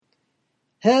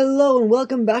Hello and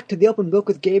welcome back to The Open Book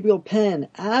with Gabriel Penn.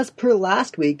 As per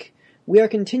last week, we are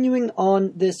continuing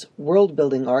on this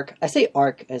world-building arc. I say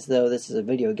arc as though this is a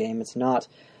video game, it's not.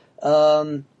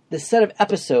 This set of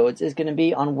episodes is going to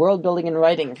be on world-building and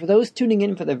writing. For those tuning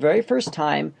in for the very first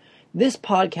time, this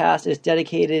podcast is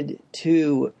dedicated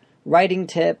to writing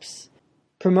tips,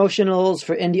 promotionals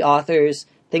for indie authors,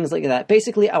 things like that.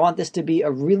 Basically, I want this to be a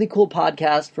really cool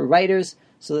podcast for writers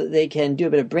so that they can do a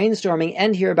bit of brainstorming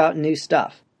and hear about new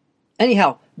stuff.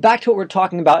 Anyhow, back to what we're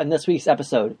talking about in this week's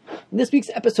episode. In this week's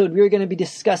episode, we're going to be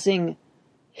discussing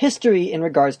history in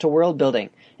regards to world building.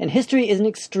 And history is an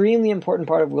extremely important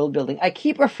part of world building. I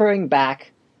keep referring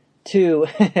back to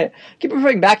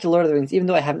Lord of the Rings, even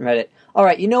though I haven't read it.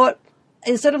 Alright, you know what?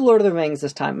 Instead of Lord of the Rings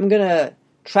this time, I'm going to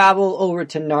travel over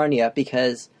to Narnia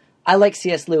because I like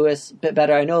C.S. Lewis a bit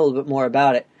better. I know a little bit more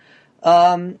about it.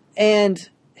 And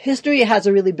history has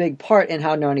a really big part in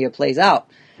how Narnia plays out.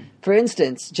 For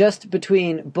instance, just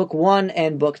between book 1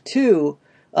 and book 2,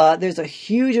 there's a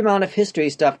huge amount of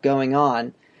history stuff going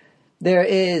on. There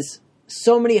is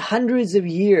so many hundreds of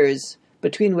years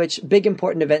between which big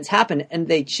important events happen, and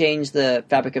they change the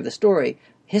fabric of the story.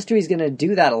 History is going to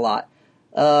do that a lot.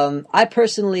 I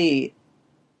personally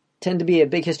tend to be a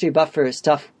big history buff for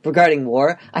stuff regarding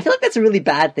war. I feel like that's a really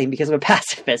bad thing because I'm a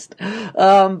pacifist.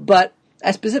 But I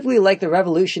specifically like the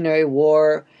Revolutionary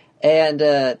War and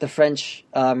the French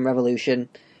Revolution.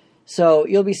 So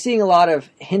you'll be seeing a lot of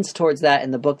hints towards that in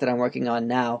the book that I'm working on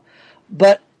now.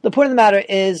 But the point of the matter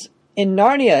is, in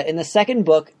Narnia, in the second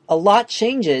book, a lot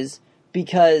changes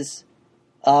because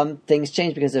things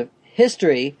change because of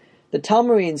history. The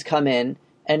Telmarines come in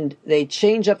and they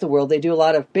change up the world. They do a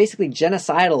lot of basically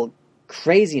genocidal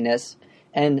craziness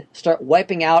and start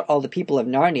wiping out all the people of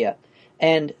Narnia.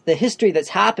 And the history that's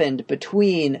happened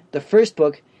between the first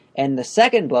book and the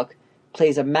second book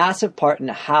plays a massive part in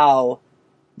how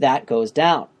that goes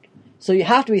down. So you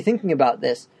have to be thinking about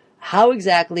this. How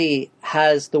exactly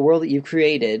has the world that you've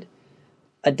created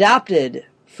adapted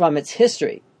from its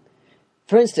history?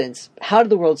 For instance, how did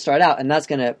the world start out? And that's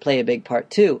going to play a big part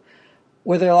too.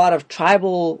 Were there a lot of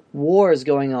tribal wars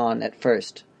going on at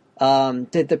first?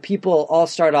 Did the people all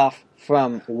start off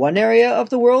from one area of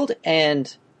the world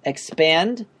and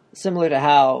expand, similar to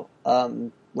how,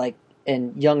 like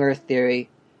in Young Earth theory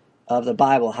of the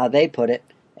Bible, how they put it,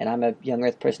 and I'm a Young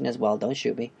Earth person as well, don't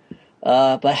shoot me,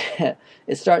 but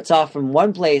it starts off from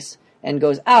one place and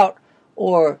goes out,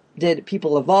 or did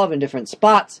people evolve in different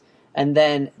spots, and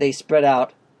then they spread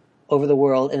out over the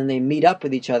world, and then they meet up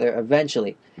with each other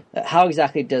eventually? How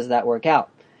exactly does that work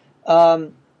out?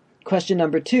 Question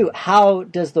number 2, how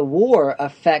does the war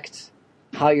affect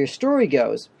how your story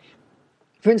goes?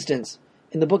 For instance,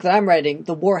 in the book that I'm writing,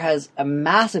 the war has a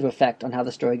massive effect on how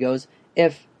the story goes.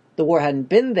 If the war hadn't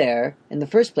been there in the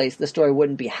first place, the story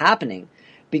wouldn't be happening.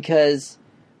 Because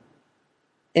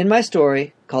in my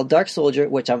story, called Dark Soldier,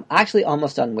 which I'm actually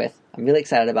almost done with, I'm really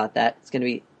excited about that. It's going to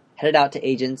be headed out to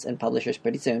agents and publishers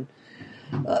pretty soon.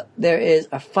 There is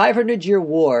a 500-year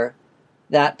war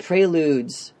that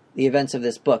preludes the events of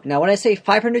this book. Now, when I say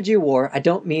 500-year war, I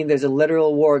don't mean there's a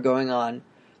literal war going on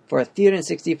for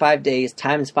 365 days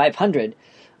times 500.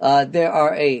 There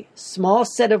are a small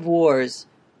set of wars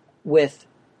with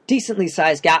decently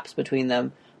sized gaps between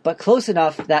them, but close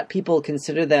enough that people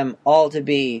consider them all to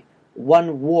be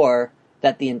one war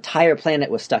that the entire planet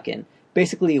was stuck in.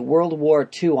 Basically, World War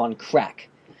II on crack.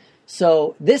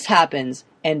 So this happens,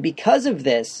 and because of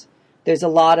this, there's a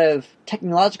lot of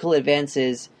technological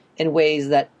advances in ways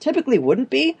that typically wouldn't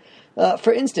be.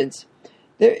 For instance,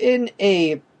 they're in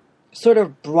a sort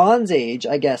of Bronze Age,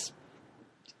 I guess,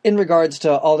 in regards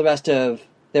to all the rest of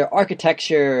their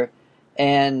architecture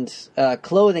and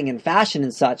clothing and fashion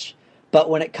and such. But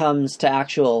when it comes to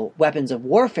actual weapons of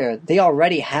warfare, they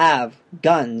already have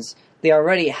guns. They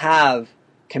already have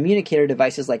communicator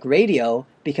devices like radio,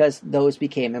 because those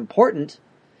became important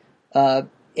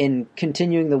in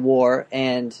continuing the war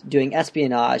and doing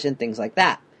espionage and things like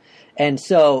that. And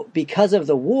so, because of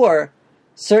the war,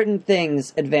 certain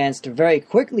things advanced very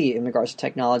quickly in regards to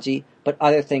technology, but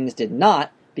other things did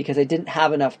not, because they didn't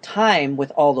have enough time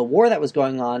with all the war that was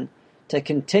going on to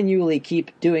continually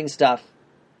keep doing stuff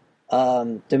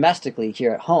domestically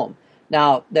here at home.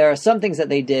 Now, there are some things that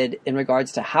they did in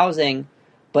regards to housing,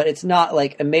 but it's not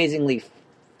like amazingly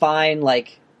fine,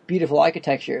 like beautiful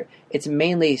architecture. It's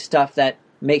mainly stuff that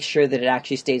makes sure that it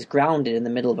actually stays grounded in the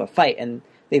middle of a fight, and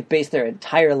they've based their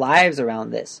entire lives around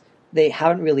this. They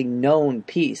haven't really known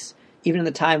peace. Even in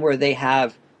the time where they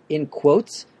have, in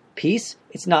quotes, peace,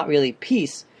 it's not really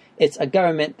peace. It's a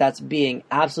government that's being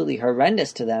absolutely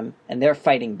horrendous to them, and they're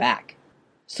fighting back.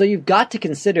 So you've got to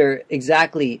consider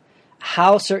exactly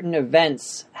how certain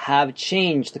events have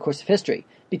changed the course of history.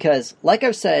 Because, like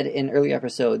I've said in earlier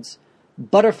episodes,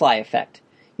 butterfly effect.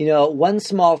 One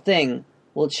small thing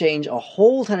will change a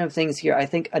whole ton of things here. I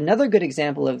think another good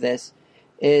example of this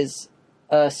is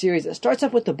a series that starts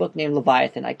off with a book named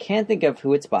Leviathan. I can't think of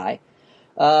who it's by,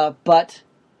 but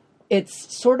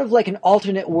it's sort of like an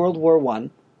alternate World War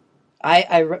One.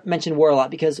 I mention war a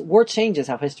lot because war changes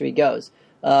how history goes.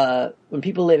 When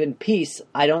people live in peace,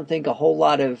 I don't think a whole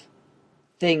lot of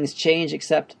things change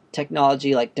except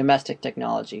technology, like domestic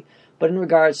technology. But in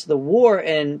regards to the war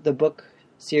in the book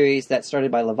series that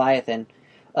started by Leviathan,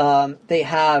 they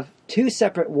have two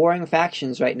separate warring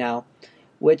factions right now,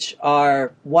 which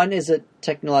are, one is a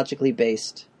technologically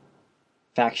based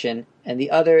faction, and the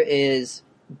other is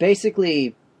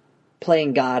basically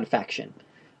playing God faction,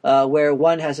 where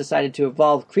one has decided to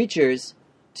evolve creatures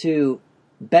to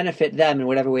benefit them in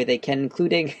whatever way they can,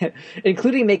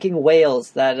 including making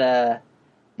whales that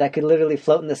could literally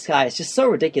float in the sky. It's just so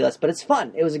ridiculous, but it's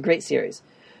fun. It was a great series.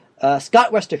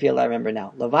 Scott Westerfield, I remember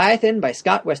now. Leviathan by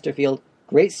Scott Westerfield.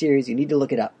 Great series. You need to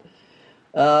look it up.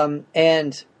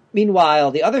 And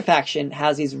meanwhile, the other faction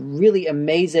has these really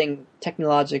amazing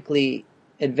technologically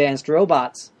advanced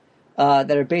robots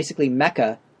that are basically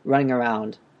mecha running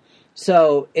around.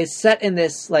 So it's set in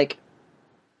this, I'd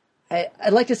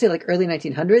like to say early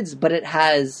 1900s, but it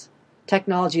has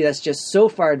technology that's just so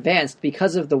far advanced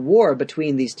because of the war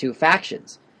between these two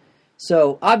factions.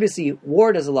 So obviously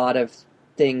war does a lot of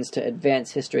things to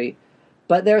advance history,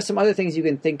 but there are some other things you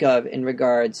can think of in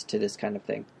regards to this kind of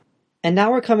thing. And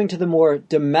now we're coming to the more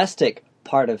domestic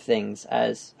part of things,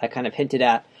 as I kind of hinted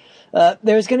at.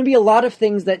 There's going to be a lot of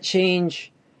things that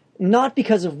change, not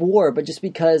because of war, but just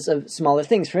because of smaller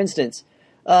things. For instance,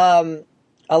 a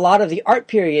lot of the art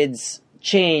periods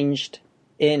changed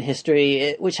in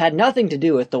history, which had nothing to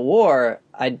do with the war.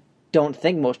 I don't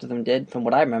think most of them did, from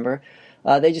what I remember.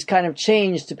 They just kind of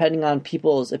changed depending on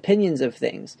people's opinions of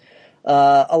things.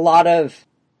 A lot of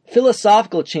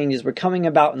philosophical changes were coming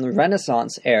about in the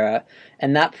Renaissance era,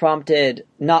 and that prompted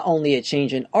not only a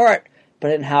change in art,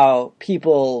 but in how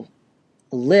people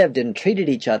lived and treated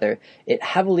each other. It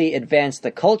heavily advanced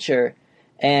the culture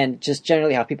and just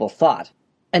generally how people thought.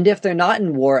 And if they're not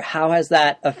in war, how has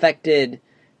that affected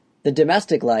the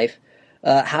domestic life?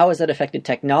 How has that affected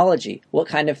technology? What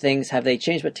kind of things have they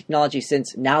changed with technology,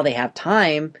 since now they have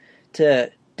time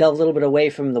to delve a little bit away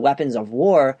from the weapons of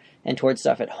war and towards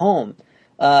stuff at home?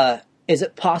 Is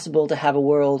it possible to have a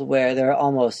world where there are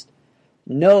almost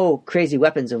no crazy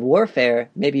weapons of warfare,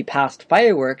 maybe past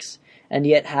fireworks, and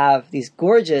yet have these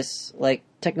gorgeous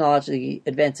technology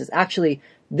advances? Actually,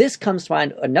 this comes to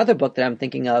mind another book that I'm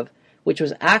thinking of, which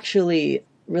was actually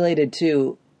related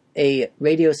to a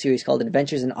radio series called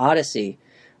Adventures in Odyssey,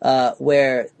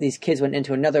 where these kids went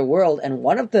into another world, and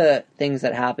one of the things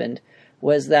that happened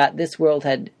was that this world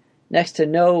had next to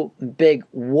no big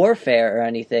warfare or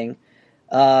anything.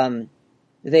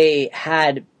 They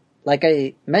had, like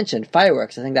I mentioned,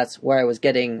 fireworks. I think that's where I was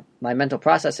getting my mental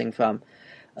processing from.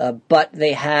 But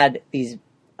they had these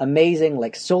amazing,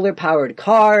 solar-powered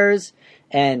cars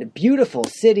and beautiful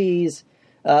cities,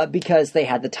 because they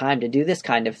had the time to do this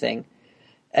kind of thing.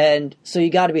 And so you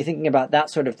got to be thinking about that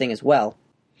sort of thing as well.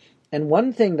 And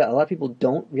one thing that a lot of people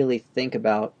don't really think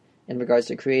about in regards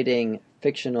to creating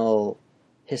fictional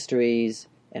histories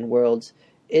and worlds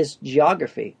is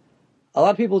geography. A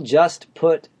lot of people just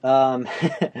put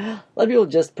moderate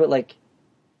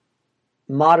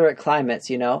climates,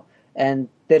 and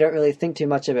they don't really think too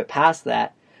much of it past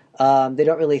that. They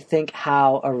don't really think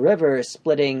how a river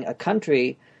splitting a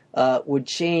country would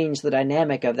change the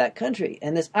dynamic of that country.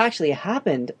 And this actually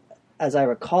happened, as I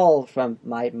recall from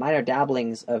my minor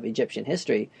dabblings of Egyptian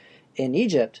history. In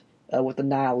Egypt, with the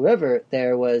Nile River,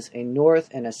 there was a North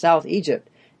and a South Egypt.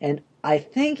 And I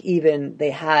think even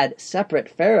they had separate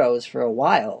pharaohs for a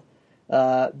while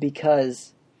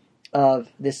because of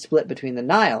this split between the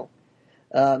Nile.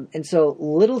 And so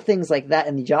little things like that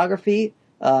in the geography,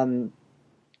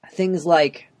 things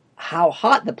like how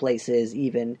hot the place is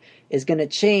even, is going to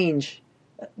change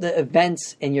the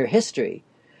events in your history.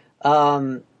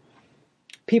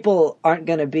 People aren't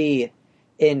going to be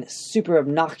in super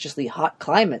obnoxiously hot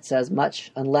climates as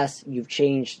much unless you've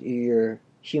changed your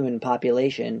human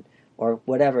population or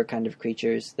whatever kind of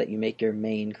creatures that you make your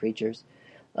main creatures,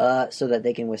 so that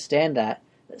they can withstand that.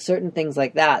 Certain things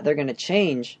like that, they're going to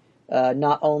change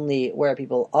not only where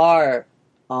people are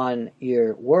on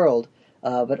your world,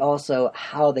 but also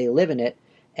how they live in it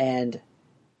and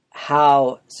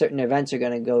how certain events are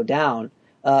going to go down.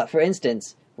 For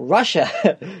instance,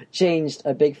 Russia changed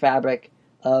a big fabric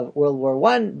of World War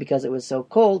One because it was so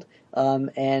cold,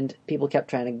 and people kept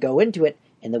trying to go into it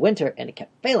in the winter, and it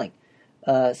kept failing.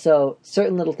 So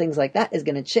certain little things like that is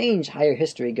going to change how your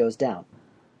history goes down.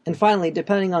 And finally,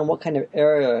 depending on what kind of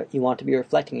era you want to be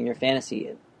reflecting in your fantasy,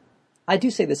 I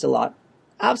do say this a lot,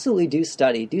 absolutely do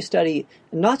study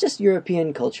not just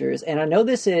European cultures, and I know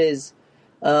this is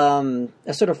a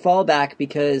sort of fallback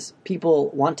because people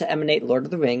want to emanate Lord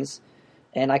of the Rings,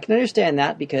 and I can understand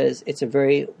that because it's a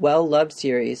very well-loved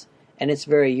series, and it's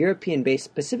very European-based,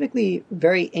 specifically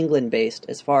very England-based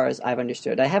as far as I've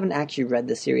understood. I haven't actually read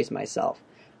the series myself.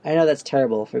 I know that's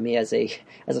terrible for me as a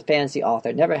fantasy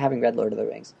author, never having read Lord of the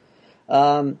Rings.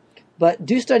 But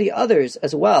do study others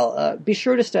as well. Be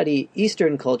sure to study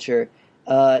Eastern culture,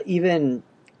 even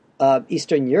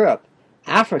Eastern Europe,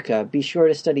 Africa. Be sure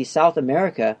to study South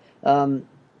America.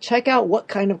 Check out what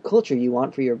kind of culture you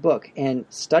want for your book and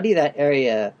study that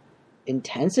area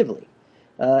intensively.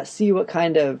 See what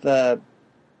kind of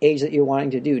age that you're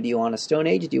wanting to do. Do you want a Stone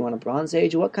Age? Do you want a Bronze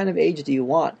Age? What kind of age do you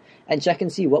want? And check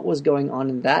and see what was going on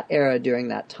in that era during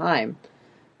that time.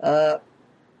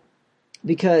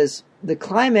 Because the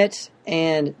climate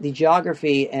and the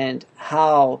geography and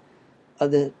how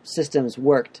the systems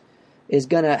worked is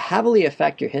going to heavily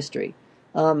affect your history.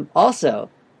 Also,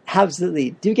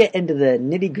 absolutely, do get into the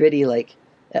nitty-gritty,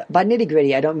 by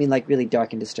nitty-gritty, I don't mean really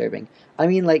dark and disturbing. I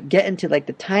mean get into the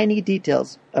tiny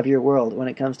details of your world when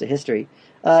it comes to history.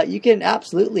 You can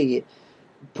absolutely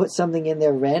put something in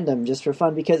there random just for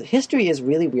fun, because history is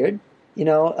really weird.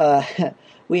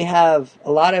 We have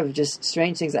a lot of just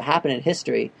strange things that happen in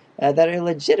history that are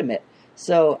legitimate.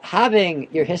 So having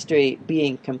your history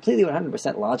being completely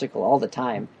 100% logical all the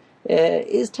time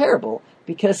is terrible,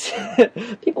 because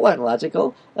people aren't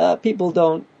logical. People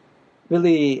don't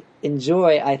really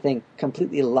enjoy, I think,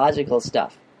 completely logical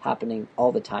stuff happening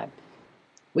all the time.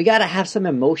 We got to have some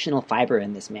emotional fiber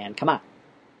in this, man. Come on.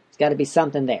 There's got to be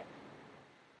something there.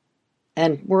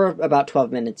 And we're about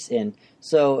 12 minutes in.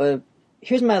 So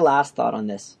here's my last thought on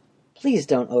this. Please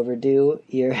don't overdo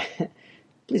your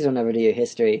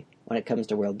history when it comes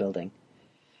to world building.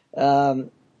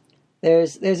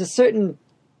 There's a certain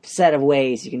set of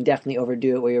ways you can definitely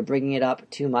overdo it where you're bringing it up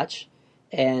too much,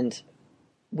 and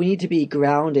we need to be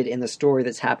grounded in the story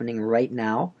that's happening right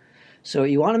now. So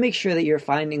you want to make sure that you're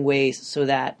finding ways so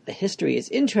that the history is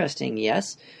interesting,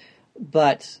 yes,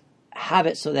 but have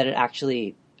it so that it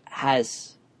actually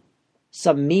has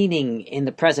some meaning in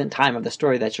the present time of the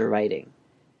story that you're writing.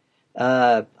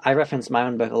 I reference my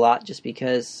own book a lot just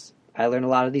because I learned a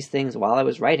lot of these things while I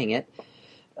was writing it.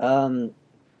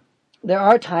 There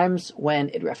are times when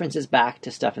it references back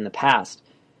to stuff in the past.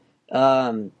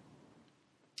 And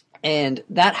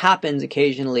that happens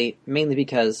occasionally, mainly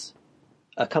because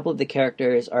a couple of the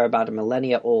characters are about a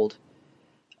millennia old.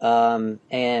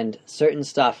 And certain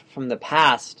stuff from the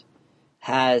past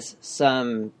has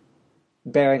some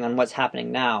bearing on what's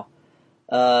happening now.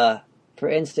 For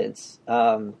instance,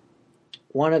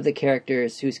 one of the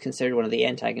characters who's considered one of the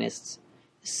antagonists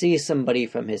sees somebody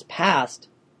from his past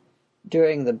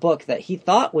during the book that he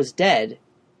thought was dead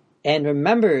and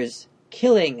remembers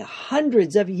killing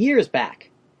hundreds of years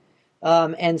back.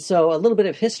 And so a little bit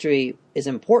of history is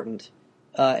important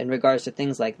in regards to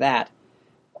things like that,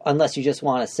 unless you just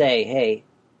want to say, hey,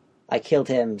 I killed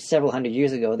him several hundred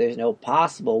years ago. There's no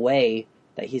possible way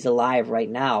that he's alive right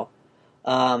now.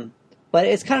 But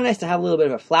it's kind of nice to have a little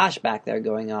bit of a flashback there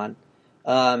going on.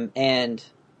 And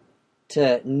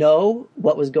to know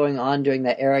what was going on during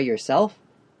that era yourself,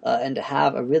 and to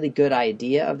have a really good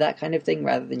idea of that kind of thing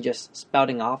rather than just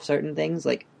spouting off certain things,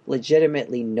 like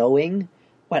legitimately knowing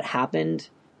what happened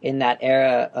in that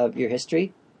era of your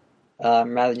history,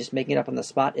 rather than just making it up on the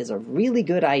spot, is a really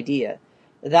good idea.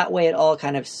 That way it all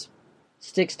kind of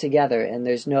sticks together and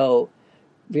there's no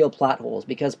real plot holes,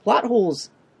 because plot holes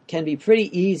can be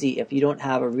pretty easy if you don't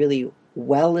have a really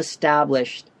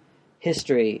well-established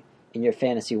history in your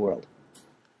fantasy world.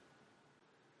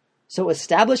 So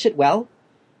establish it well,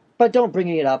 but don't bring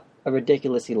it up a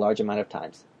ridiculously large amount of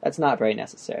times. That's not very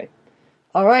necessary.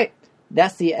 All right,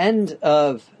 that's the end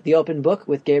of the open book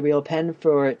with Gabriel Penn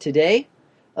for today.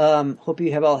 Hope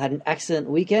you have all had an excellent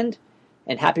weekend,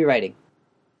 and happy writing.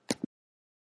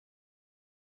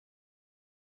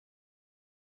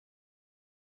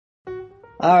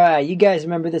 All right, you guys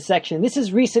remember this section. This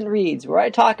is Recent Reads, where I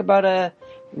talk about a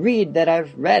read that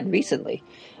I've read recently.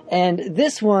 And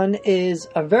this one is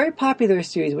a very popular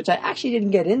series, which I actually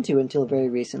didn't get into until very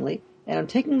recently. And I'm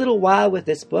taking a little while with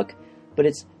this book, but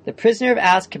it's The Prisoner of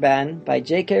Azkaban by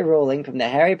J.K. Rowling from the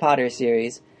Harry Potter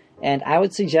series. And I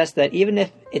would suggest that even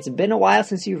if it's been a while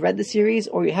since you've read the series,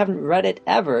 or you haven't read it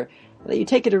ever, that you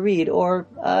take it a read or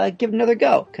give it another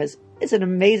go, because it's an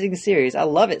amazing series. I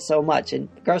love it so much. In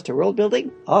regards to world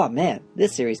building, oh man,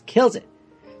 this series kills it.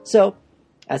 So,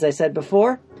 as I said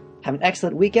before, have an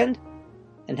excellent weekend,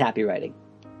 and happy writing.